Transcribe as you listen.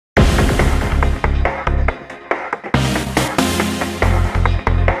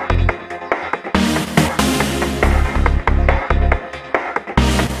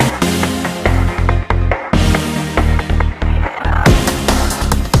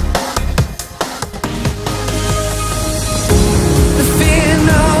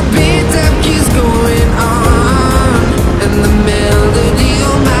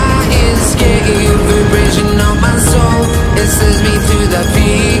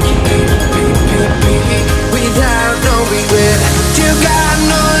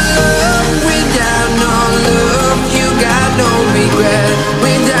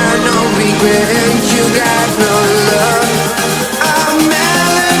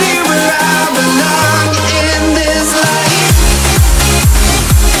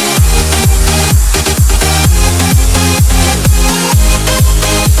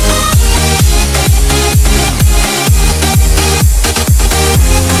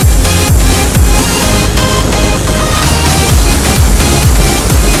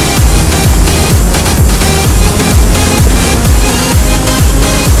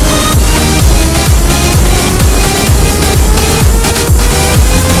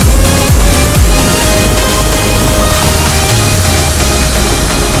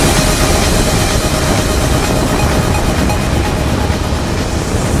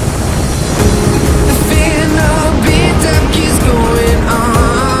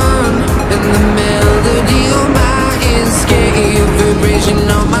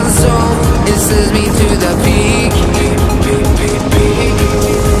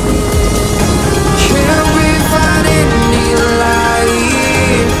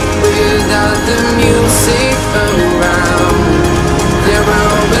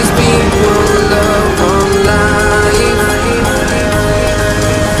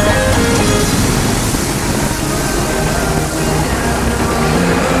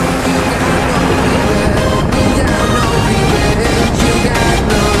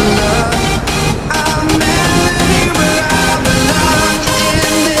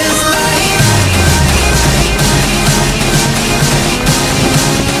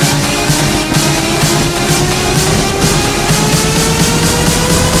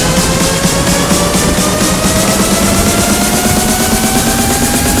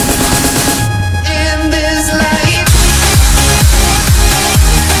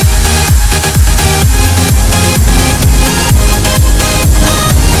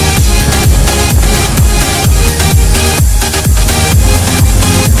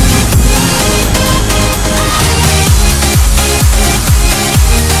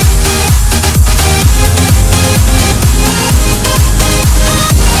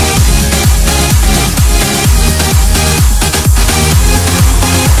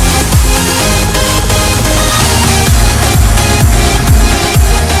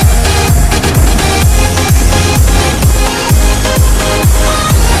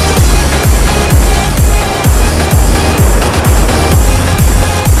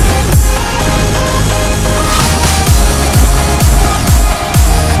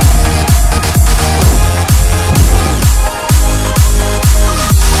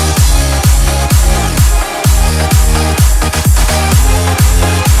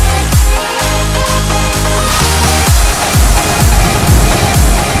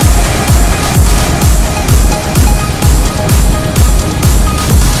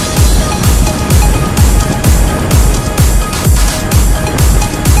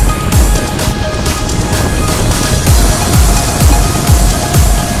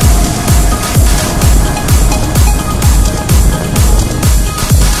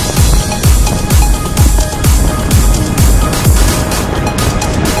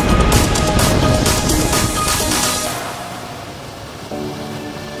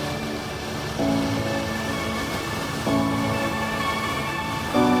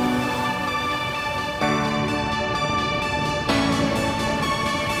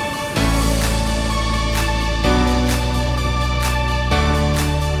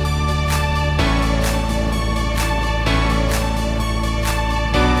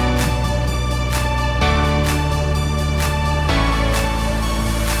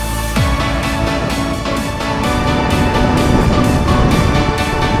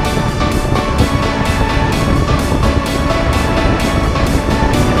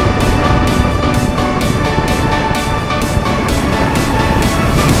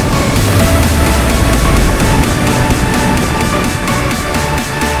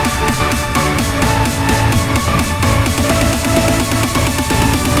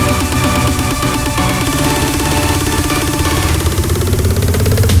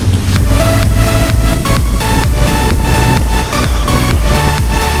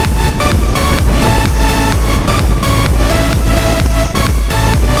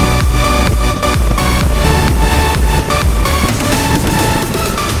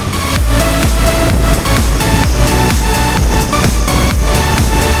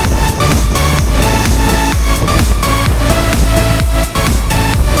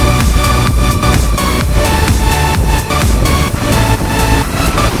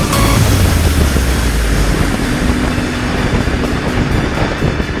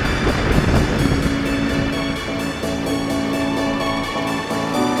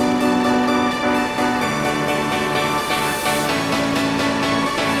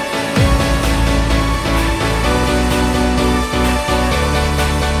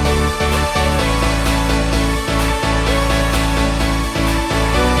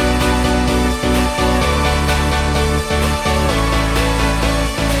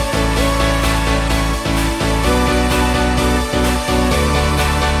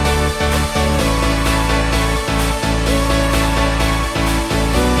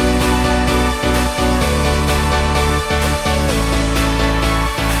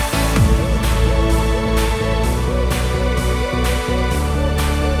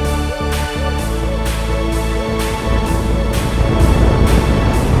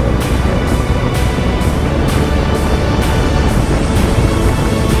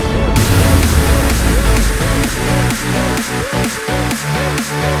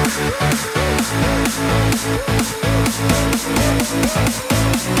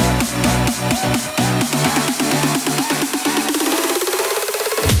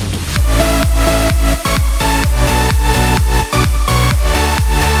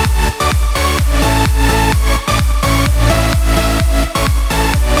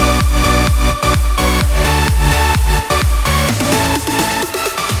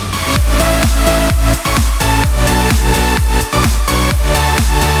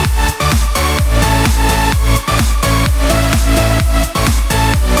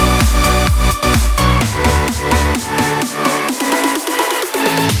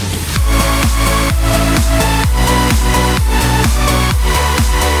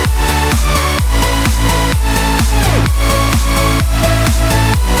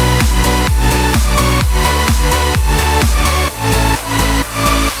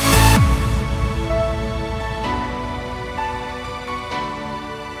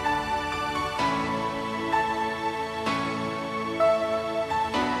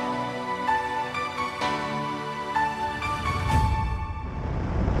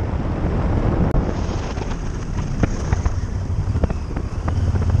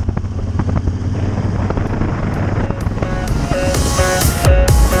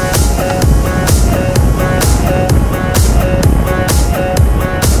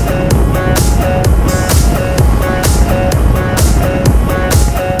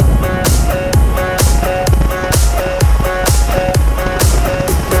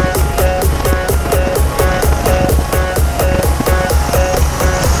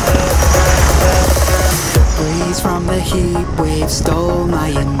control my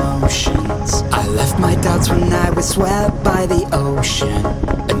emotions. I left my doubts when I was swept by the ocean,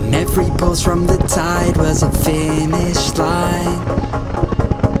 and every pulse from the tide was a finish line.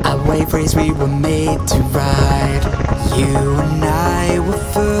 A wave race we were made to ride. You and I were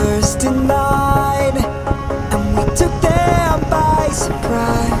first in line, and we took them by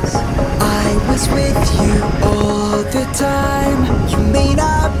surprise. I was with you all the time. You may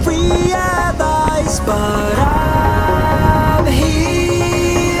not realize, but I'm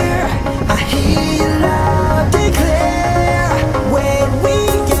here. I hear you loud and clear. When we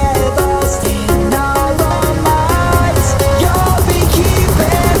get lost in our own minds, you'll be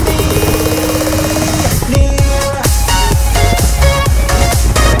keeping me near.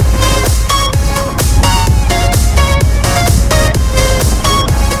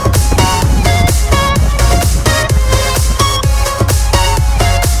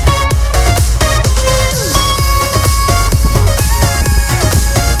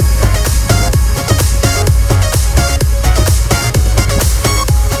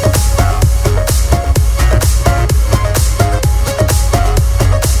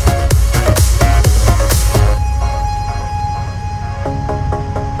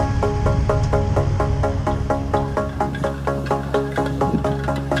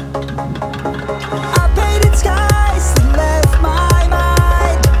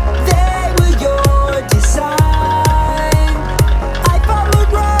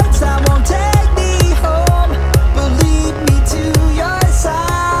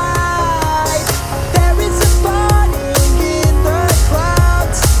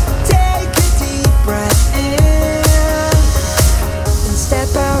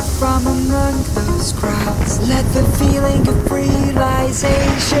 Let the feeling of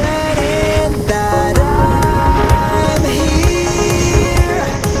realization in that I'm here.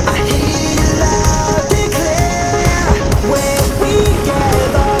 I hear you loud and clear. When we get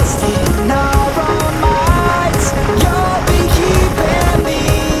lost in our own minds, you'll be keeping me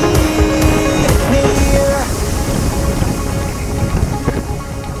near.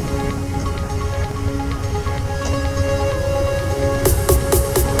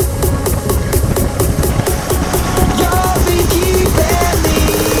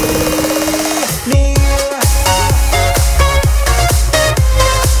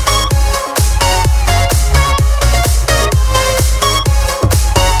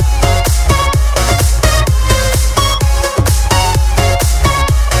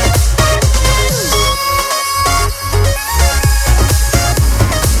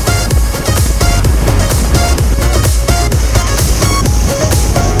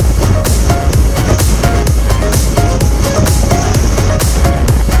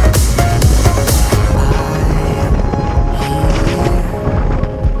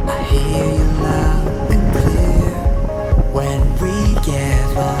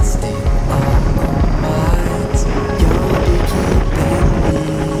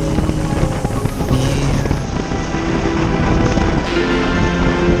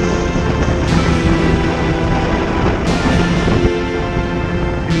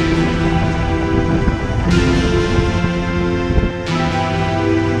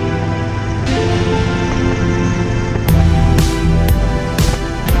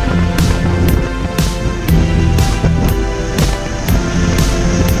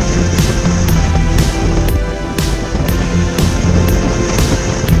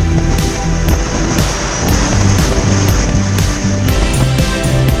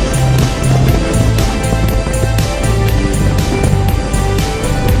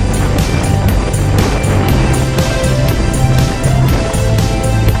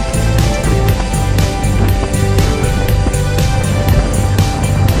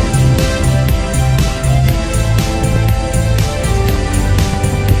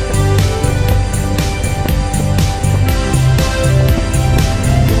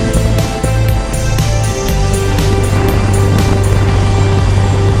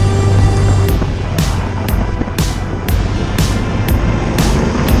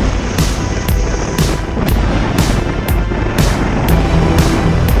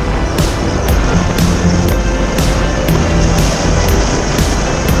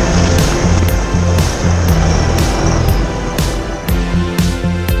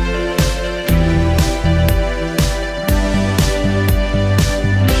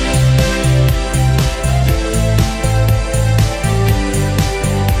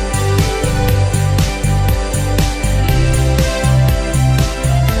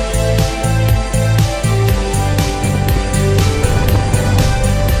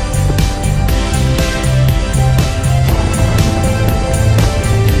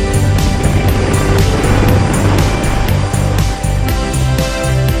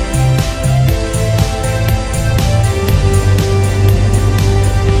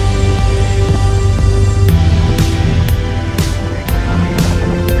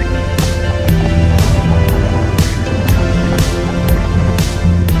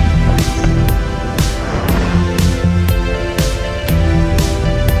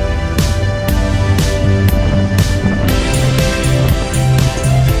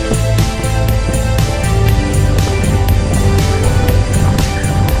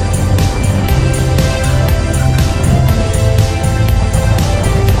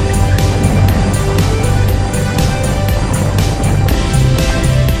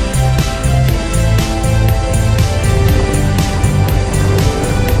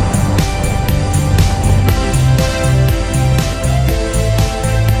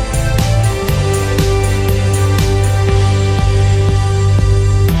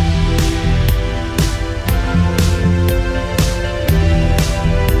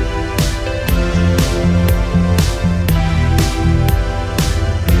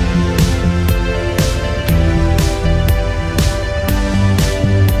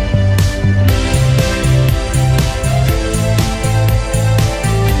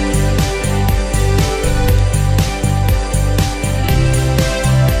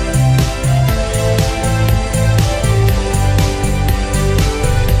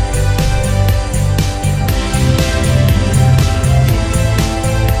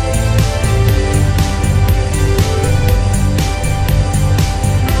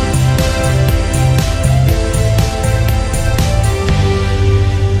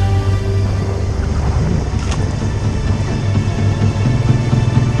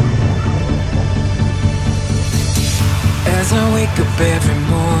 As I wake up every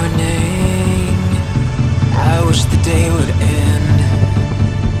morning, I wish the day would end,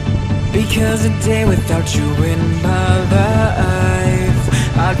 because a day without you in my life,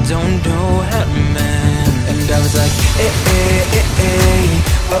 I don't know how to mend. And I was like, eh, eh, eh, eh,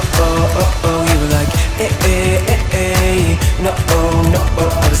 oh, oh, oh, oh. You were like, eh, eh, eh, eh, no, oh, no,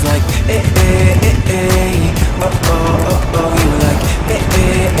 oh. I was like, eh, eh, eh, eh, oh, oh, oh, oh. You were like, eh,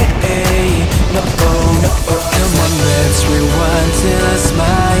 eh, eh, eh, no, oh, no, oh. Come on, let's rewind till I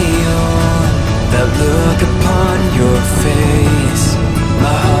smile, that look upon your face.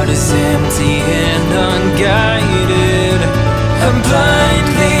 My heart is empty and unguided, a blind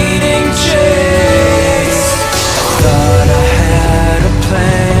leading chase. I thought I had a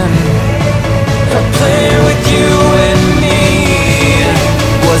plan with you and me.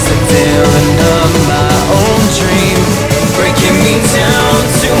 Was the villain of my own dream, breaking me down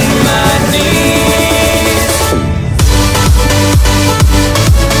to my knees.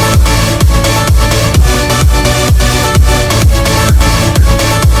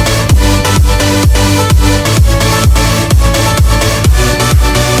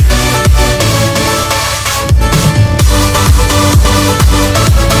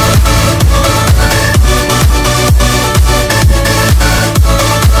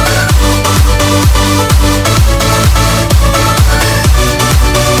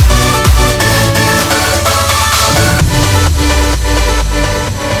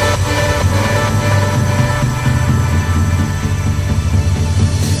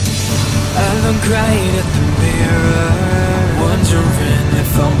 Right at the mirror, wondering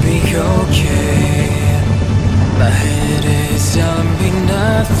if I'll be okay. My head is telling me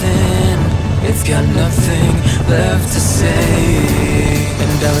nothing, it's got nothing left to say.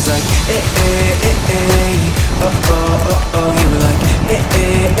 And I was like, eh, eh, eh, eh, oh, oh, oh, oh. You were like, eh,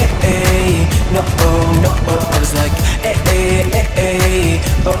 eh, eh, eh, no, oh, no, oh. I was like, eh, eh, eh, eh,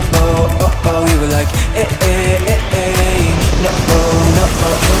 oh, oh, oh, oh. You were like, eh, eh, eh, eh, no, oh, no,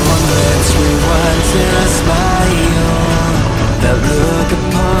 oh. Come on, let's rewind till I smile, that look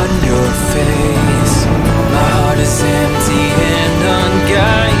upon your face. My heart is empty and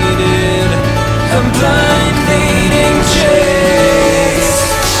unguided, a blind leading chase.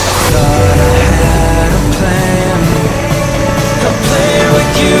 I thought I had a plan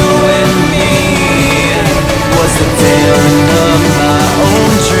with you and me. Was the villain of my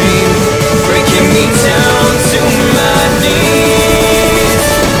own dream, breaking me down to my knees.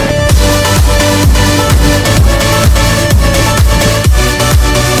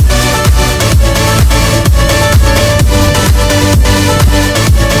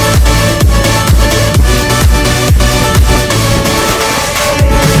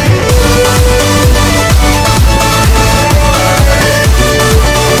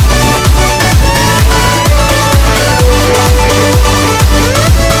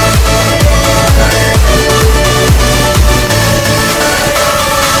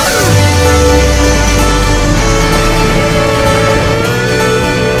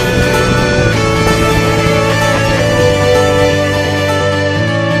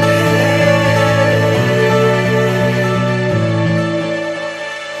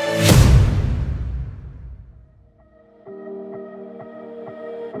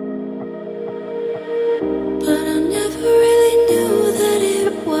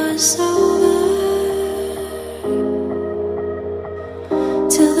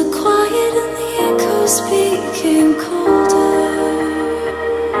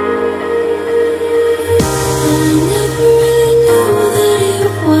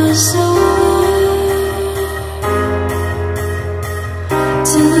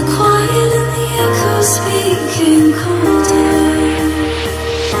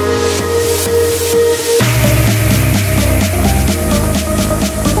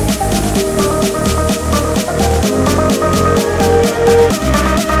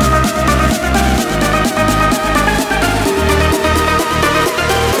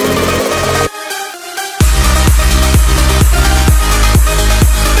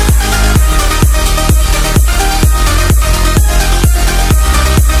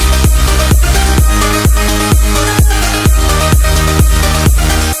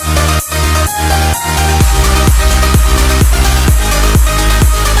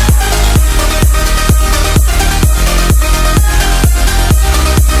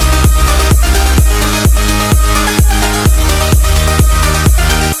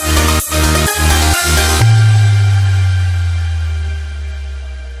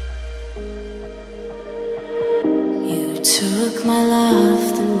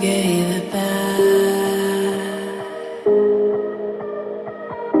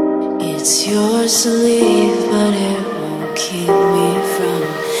 It's yours to leave, but it won't keep me from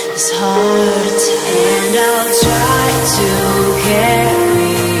this heart attack. And I'll try to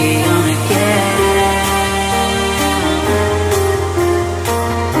carry on again,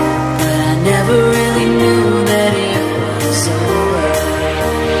 but I never really knew that it was over.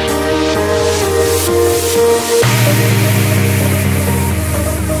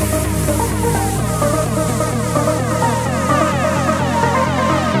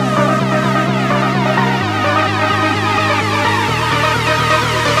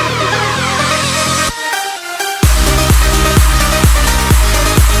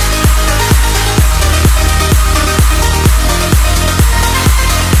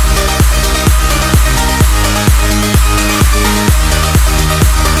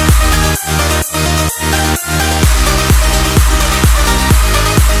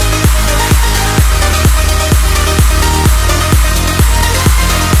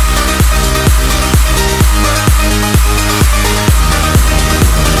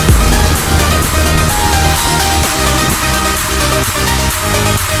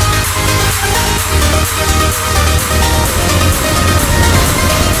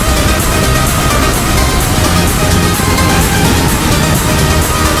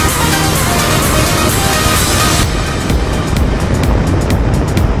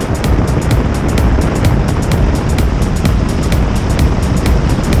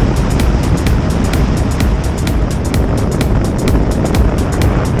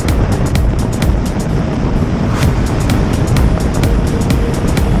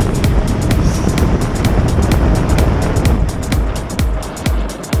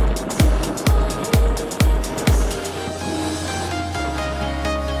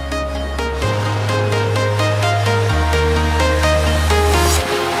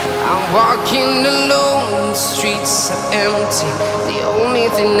 Walking alone, the streets are empty. The only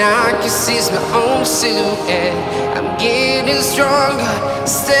thing I can see is my own silhouette. I'm getting stronger,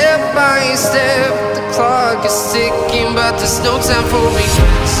 step by step. The clock is ticking, but there's no time for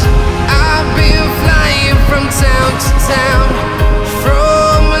regrets. I've been flying from town to town,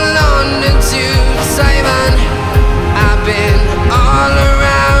 from London to Taiwan. I've been all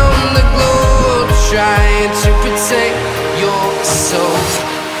around the globe, trying to protect your soul.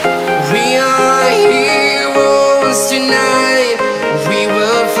 We are heroes tonight. We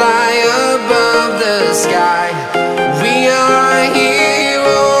will fly above the sky. We are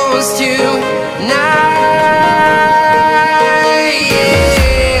heroes tonight.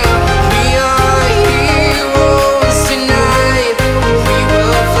 Yeah. We are heroes tonight. We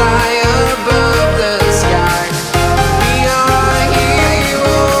will fly above the sky. We are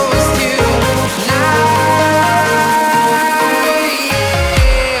heroes tonight.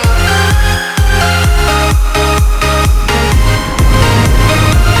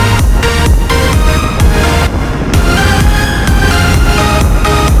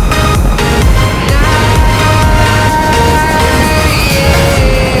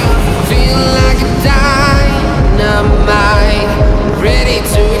 Ready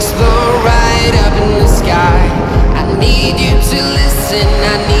to explore right up in the sky. I need you to listen,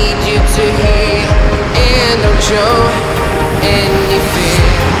 I need you to hear, and don't show any fear.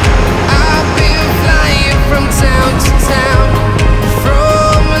 I've been flying from town to town,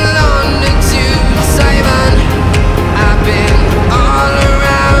 from London to Taiwan. I've been all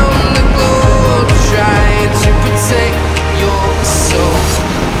around the globe, trying to protect your soul.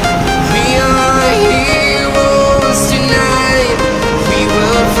 We are heroes tonight. We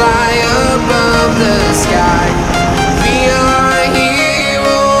will fly above the sky. We are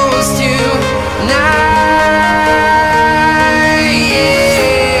heroes tonight.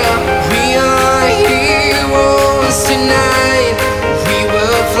 Yeah. We are heroes tonight. We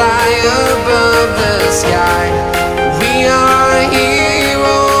will fly above the sky. We are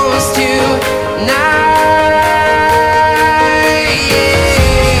heroes tonight.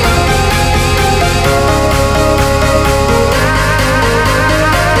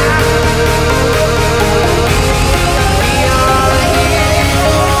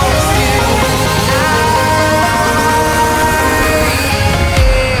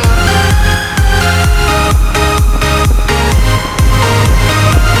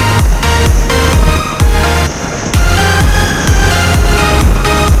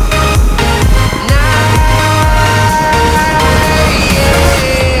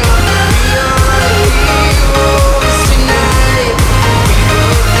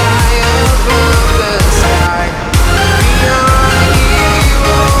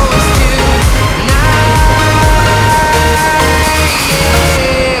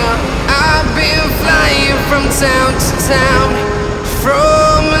 Town to town,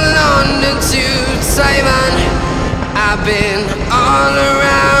 from London to Taiwan. I've been all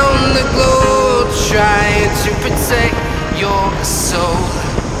around the globe trying to protect your soul.